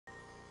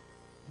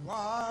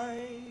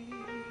Why?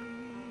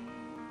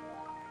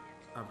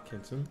 I'm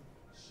Kenton,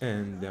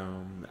 and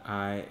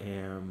I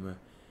am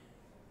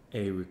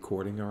a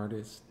recording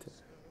artist,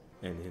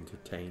 an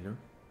entertainer,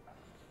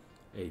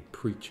 a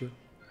preacher,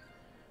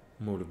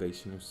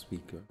 motivational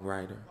speaker,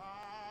 writer,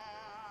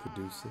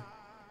 producer,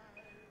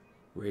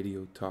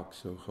 radio talk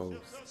show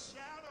host,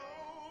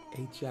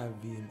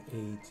 HIV and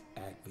AIDS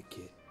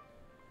advocate,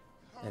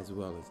 as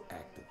well as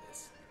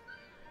activist.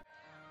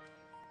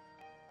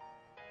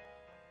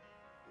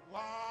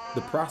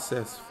 The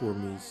process for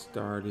me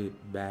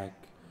started back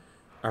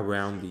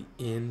around the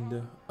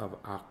end of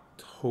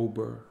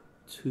October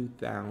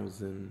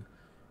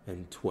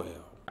 2012.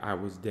 I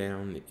was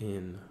down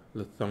in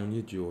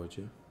Lithonia,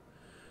 Georgia,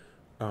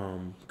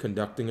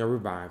 conducting a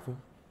revival.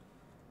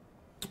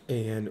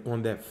 And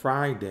on that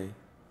Friday,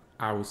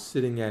 I was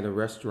sitting at a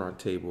restaurant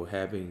table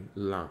having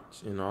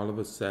lunch, and all of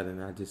a sudden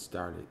I just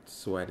started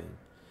sweating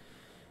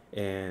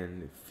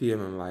and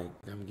feeling like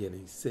I'm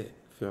getting sick,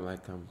 feel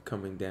like I'm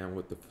coming down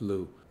with the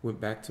flu. Went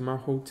back to my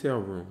hotel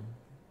room,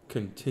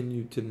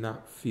 continued to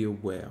not feel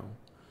well.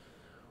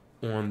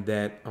 On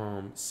that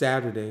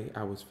Saturday,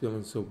 I was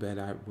feeling so bad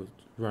I was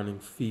running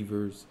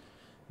fevers.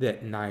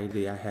 That night,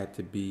 I had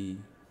to be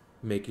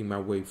making my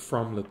way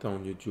from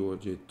Lithonia,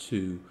 Georgia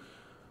to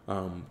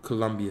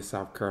Columbia,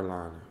 South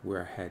Carolina,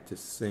 where I had to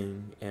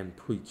sing and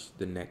preach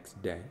the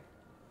next day.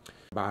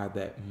 By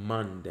that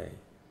Monday,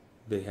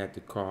 they had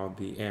to call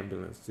the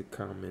ambulance to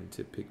come in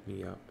to pick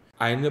me up.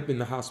 I ended up in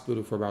the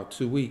hospital for about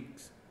 2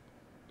 weeks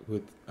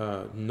with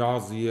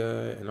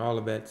nausea and all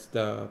of that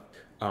stuff.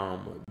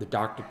 The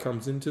doctor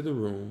comes into the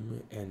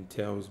room and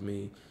tells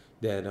me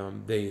that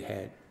they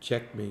had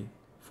checked me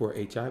for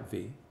HIV,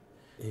 and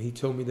he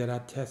told me that I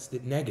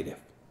tested negative.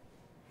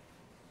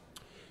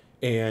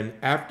 And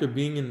after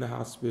being in the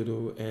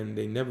hospital and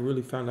they never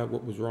really found out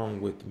what was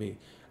wrong with me,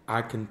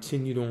 I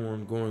continued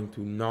on going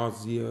through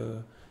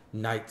nausea,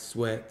 night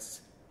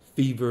sweats,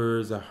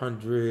 fevers,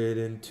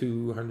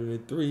 102,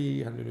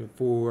 103,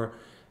 104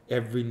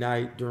 every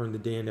night during the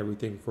day and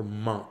everything for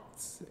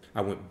months.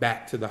 I went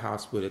back to the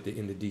hospital at the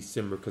end of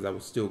December because I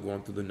was still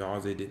going through the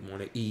nausea, didn't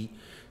want to eat,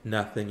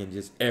 nothing, and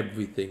just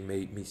everything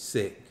made me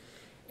sick.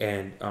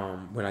 And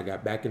when I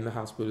got back in the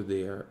hospital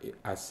there,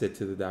 I said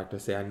to the doctor, I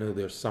said, I know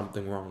there's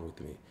something wrong with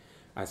me.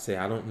 I say,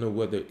 I don't know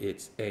whether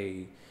it's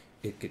a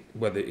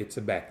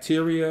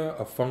bacteria,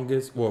 a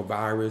fungus, or a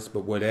virus,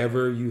 but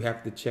whatever you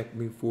have to check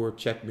me for,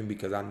 check me,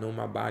 because I know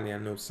my body, I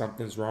know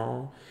something's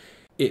wrong.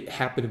 It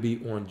happened to be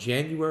on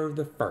January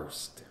the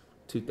 1st,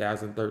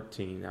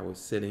 2013. I was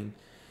sitting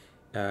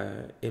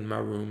in my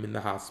room in the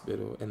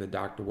hospital, and the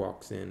doctor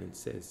walks in and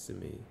says to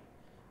me,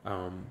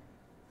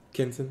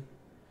 Kenton,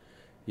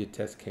 your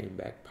test came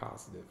back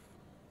positive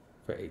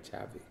for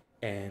HIV.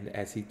 And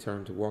as he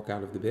turned to walk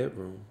out of the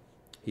bedroom,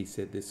 he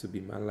said, this will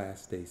be my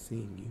last day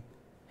seeing you.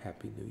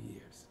 Happy New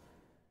Year's.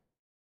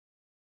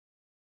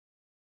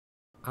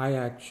 I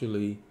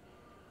actually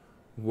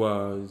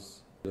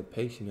was a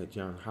patient at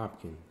Johns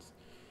Hopkins,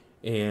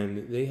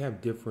 and they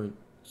have different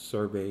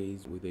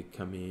surveys where they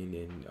come in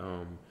and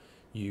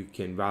you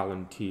can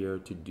volunteer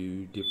to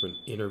do different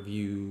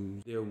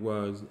interviews. There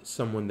was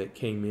someone that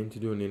came in to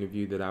do an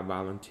interview that I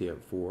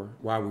volunteered for.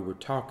 While we were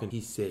talking,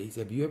 he said,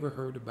 have you ever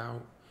heard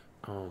about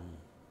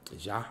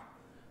JACQUES?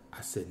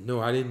 I said, no,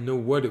 I didn't know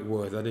what it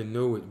was. I didn't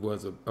know it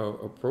was a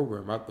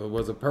program. I thought it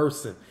was a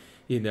person,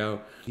 you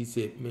know. He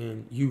said,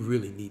 man, you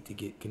really need to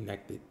get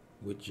connected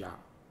with JACQUES.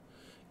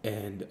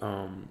 And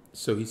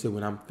so he said,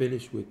 when I'm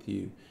finished with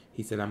you,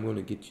 he said, I'm going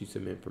to get you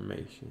some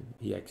information.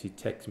 He actually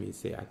texted me and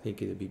said, I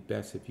think it'd be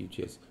best if you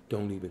just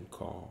don't even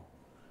call.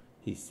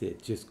 He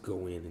said, just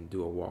go in and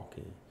do a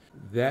walk-in.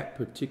 That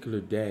particular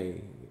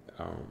day,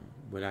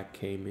 when I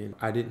came in,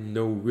 I didn't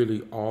know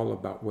really all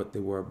about what they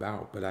were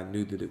about, but I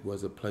knew that it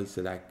was a place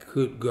that I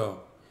could go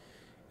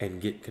and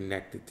get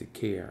connected to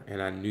care.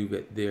 And I knew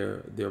that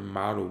their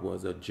model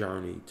was a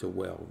journey to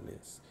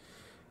wellness.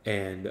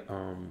 And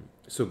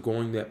so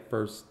going that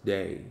first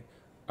day,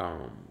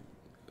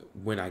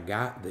 when I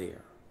got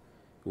there,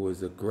 it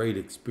was a great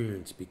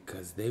experience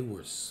because they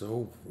were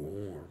so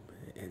warm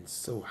and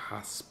so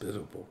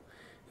hospitable.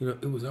 You know,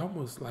 it was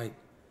almost like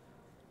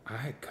I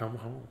had come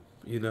home,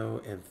 you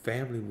know, and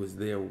family was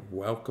there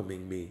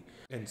welcoming me.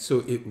 And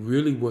so it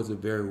really was a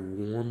very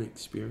warm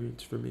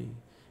experience for me.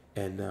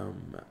 And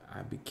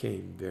I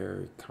became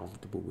very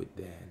comfortable with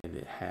that,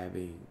 and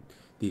having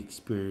the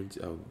experience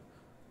of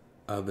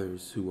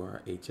others who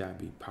are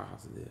HIV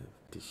positive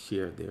to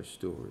share their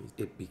stories.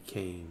 It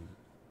became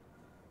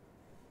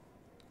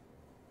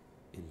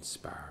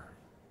inspiring.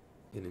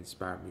 It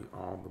inspired me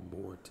all the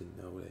more to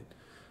know that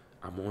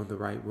I'm on the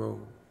right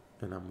road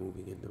and I'm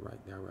moving in the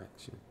right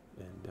direction.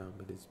 And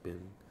it has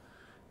been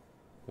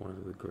one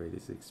of the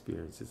greatest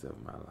experiences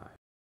of my life.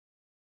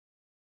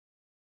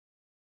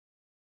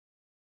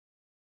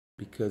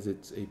 Because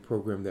it's a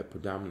program that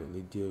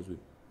predominantly deals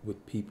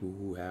with people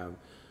who have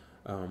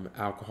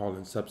alcohol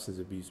and substance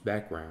abuse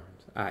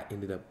backgrounds, I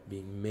ended up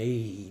being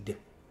made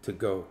to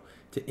go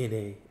to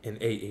NA and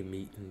AA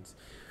meetings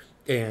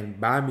And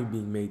by me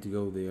being made to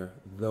go there,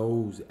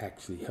 those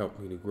actually helped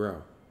me to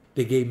grow.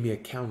 They gave me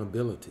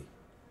accountability.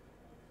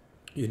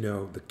 You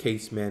know, the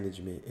case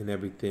management and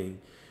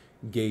everything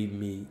gave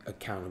me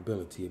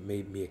accountability. It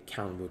made me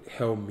accountable. It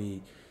held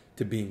me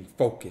to being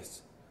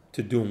focused,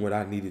 to doing what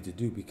I needed to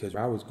do, because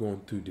I was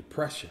going through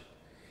depression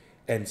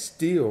and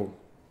still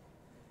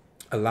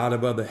a lot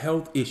of other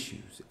health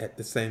issues at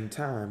the same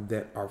time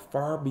that are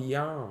far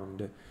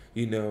beyond,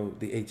 you know,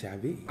 the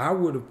HIV. I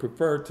would have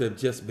preferred to have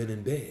just been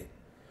in bed.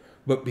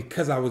 But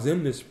because I was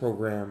in this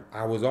program,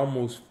 I was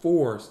almost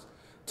forced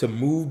to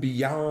move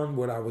beyond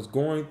what I was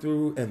going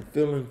through and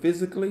feeling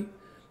physically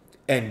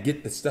and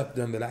get the stuff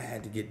done that I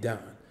had to get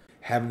done.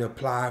 Having to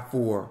apply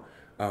for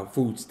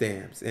food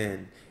stamps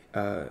and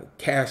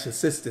cash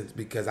assistance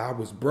because I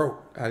was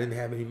broke. I didn't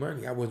have any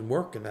money. I wasn't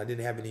working. I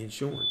didn't have any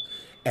insurance.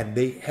 And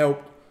they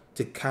helped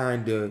to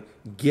kind of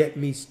get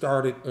me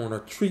started on a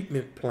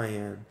treatment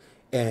plan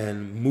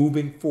and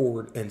moving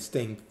forward and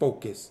staying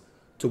focused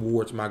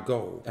towards my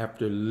goal.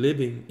 After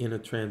living in a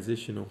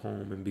transitional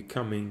home and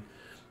becoming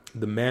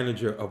the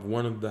manager of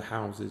one of the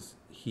houses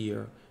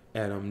here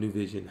at New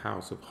Vision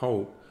House of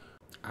Hope,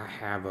 I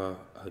have a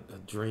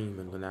dream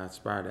and when I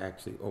aspire to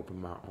actually open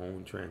my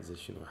own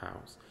transitional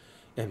house.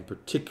 And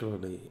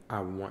particularly, I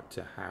want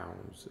to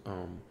house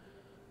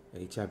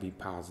HIV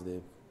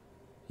positive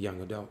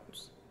young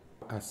adults.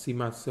 I see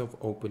myself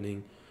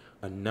opening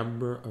a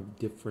number of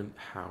different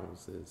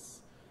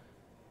houses,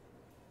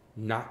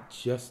 not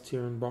just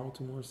here in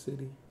Baltimore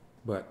City,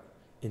 but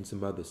in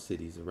some other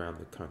cities around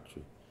the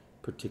country,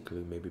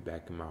 particularly maybe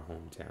back in my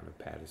hometown of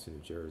Paterson,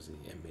 New Jersey,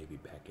 and maybe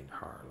back in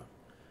Harlem.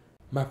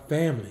 My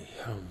family,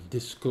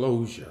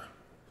 disclosure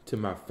to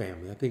my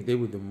family. I think they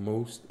were the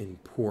most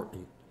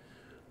important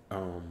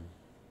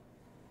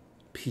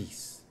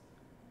piece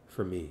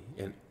for me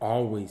and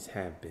always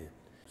have been.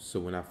 So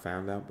when I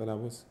found out that I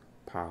was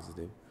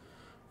positive,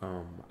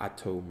 I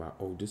told my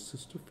oldest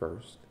sister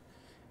first,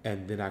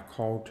 and then I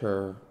called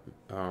her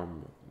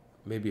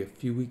maybe a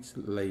few weeks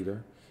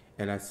later,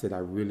 and I said I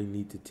really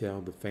need to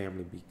tell the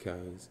family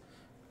because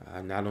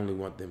I not only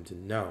want them to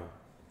know,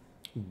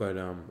 but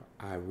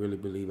I really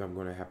believe I'm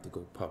going to have to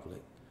go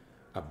public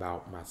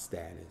about my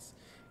status,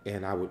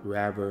 and I would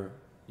rather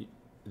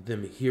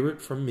them hear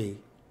it from me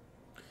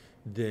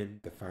than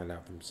to find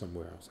out from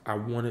somewhere else. I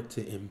wanted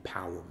to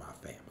empower my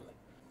family.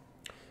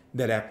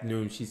 That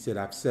afternoon, she said,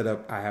 I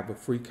have a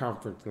free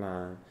conference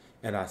line,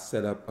 and I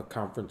set up a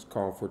conference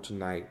call for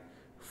tonight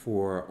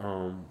for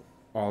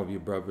all of your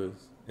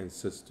brothers and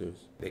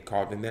sisters. They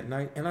called in that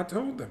night, and I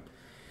told them.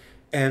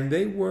 And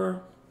they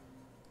were,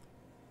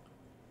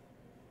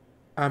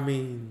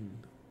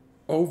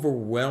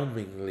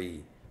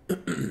 overwhelmingly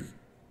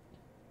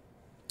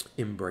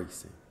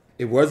embracing.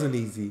 It wasn't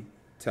easy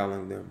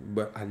telling them,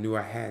 but I knew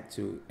I had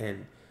to.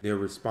 And their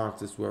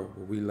responses were,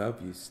 well, we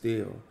love you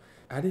still.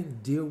 I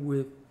didn't deal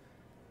with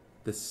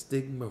the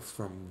stigma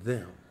from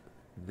them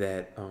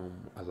that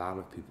a lot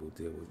of people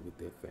deal with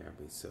their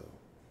family. So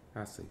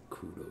I say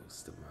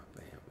kudos to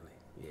my family.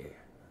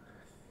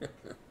 Yeah.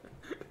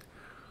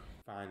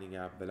 Finding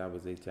out that I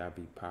was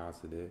HIV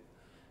positive,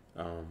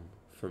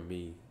 for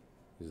me,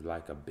 was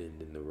like a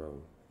bend in the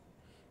road.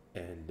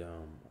 And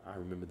I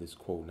remember this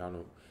quote,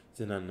 it's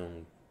an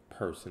unknown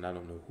person. I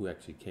don't know who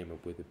actually came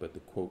up with it, but the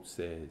quote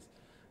says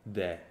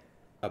that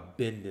a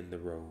bend in the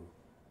road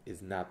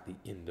is not the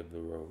end of the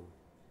road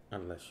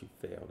unless you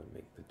fail to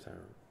make the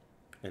turn.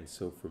 And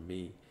so for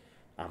me,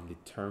 I'm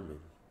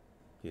determined,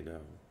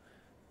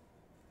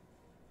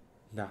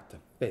 not to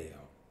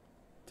fail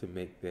to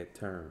make that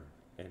turn.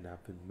 And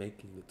I've been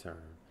making the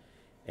turn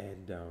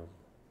and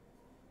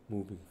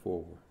moving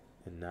forward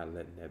and not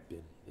letting that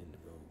bend in the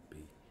road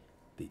be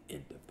the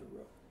end of the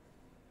road.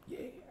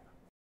 Yeah.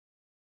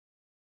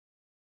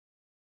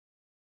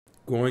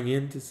 Going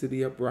into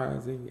City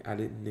Uprising, I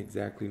didn't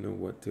exactly know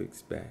what to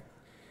expect.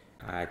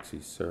 I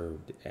actually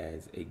served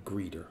as a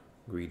greeter,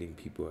 greeting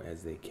people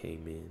as they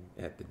came in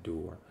at the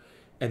door.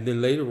 And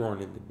then later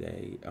on in the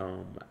day,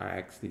 I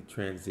actually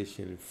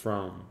transitioned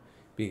from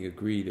being a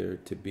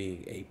greeter to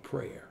being a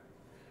prayer.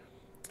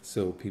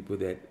 So people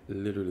that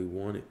literally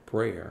wanted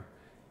prayer,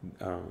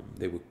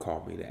 they would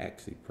call me to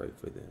actually pray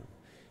for them.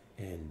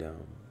 And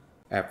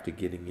after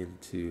getting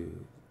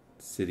into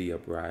City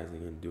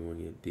Uprising and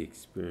doing it, the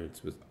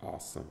experience was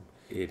awesome.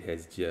 It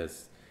has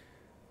just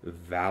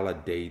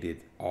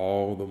validated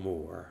all the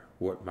more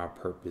what my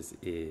purpose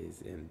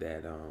is and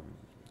that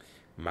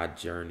my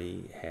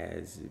journey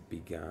has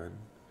begun.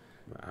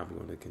 I'm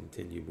going to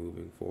continue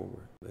moving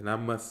forward. And I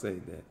must say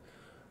that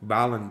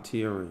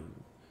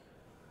volunteering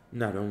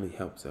not only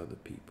helps other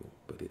people,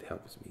 but it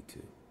helps me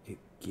too. It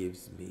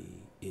gives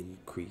me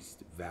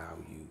increased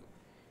value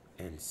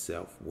and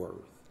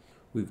self-worth.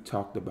 We've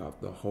talked about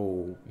the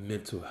whole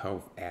mental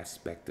health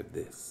aspect of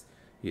this,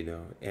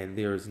 and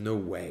there is no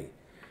way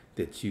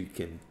that you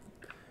can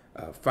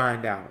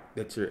find out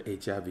that you're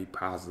HIV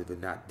positive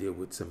and not deal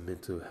with some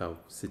mental health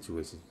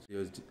situations.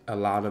 There's a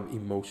lot of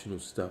emotional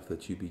stuff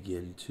that you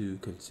begin to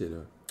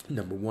consider.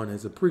 Number one,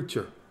 as a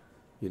preacher,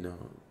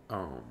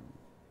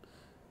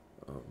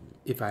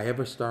 if I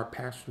ever start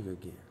pastoring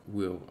again,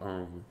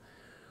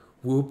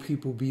 will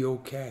people be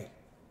okay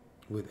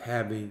with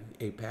having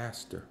a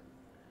pastor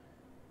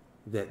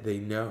that they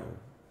know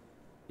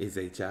is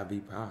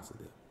HIV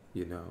positive?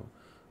 You know,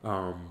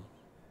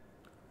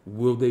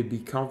 will they be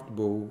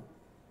comfortable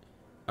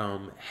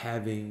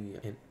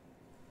having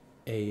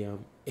a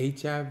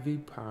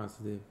HIV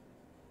positive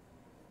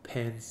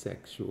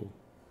pansexual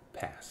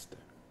pastor?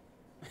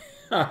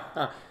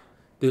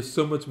 There's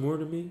so much more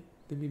to me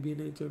than me being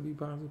HIV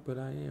positive, but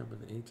I am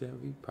an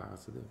HIV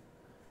positive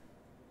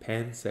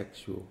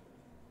pansexual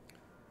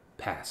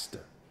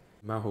pastor.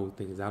 My whole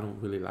thing is I don't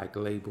really like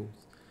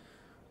labels,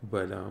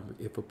 but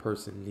if a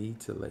person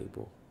needs a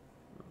label,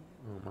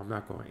 I'm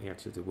not going to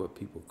answer to what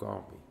people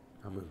call me.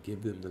 I'm going to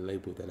give them the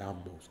label that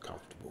I'm most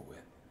comfortable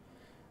with,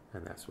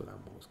 and that's what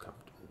I'm most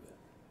comfortable with.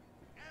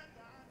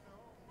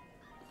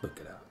 Look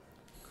it up.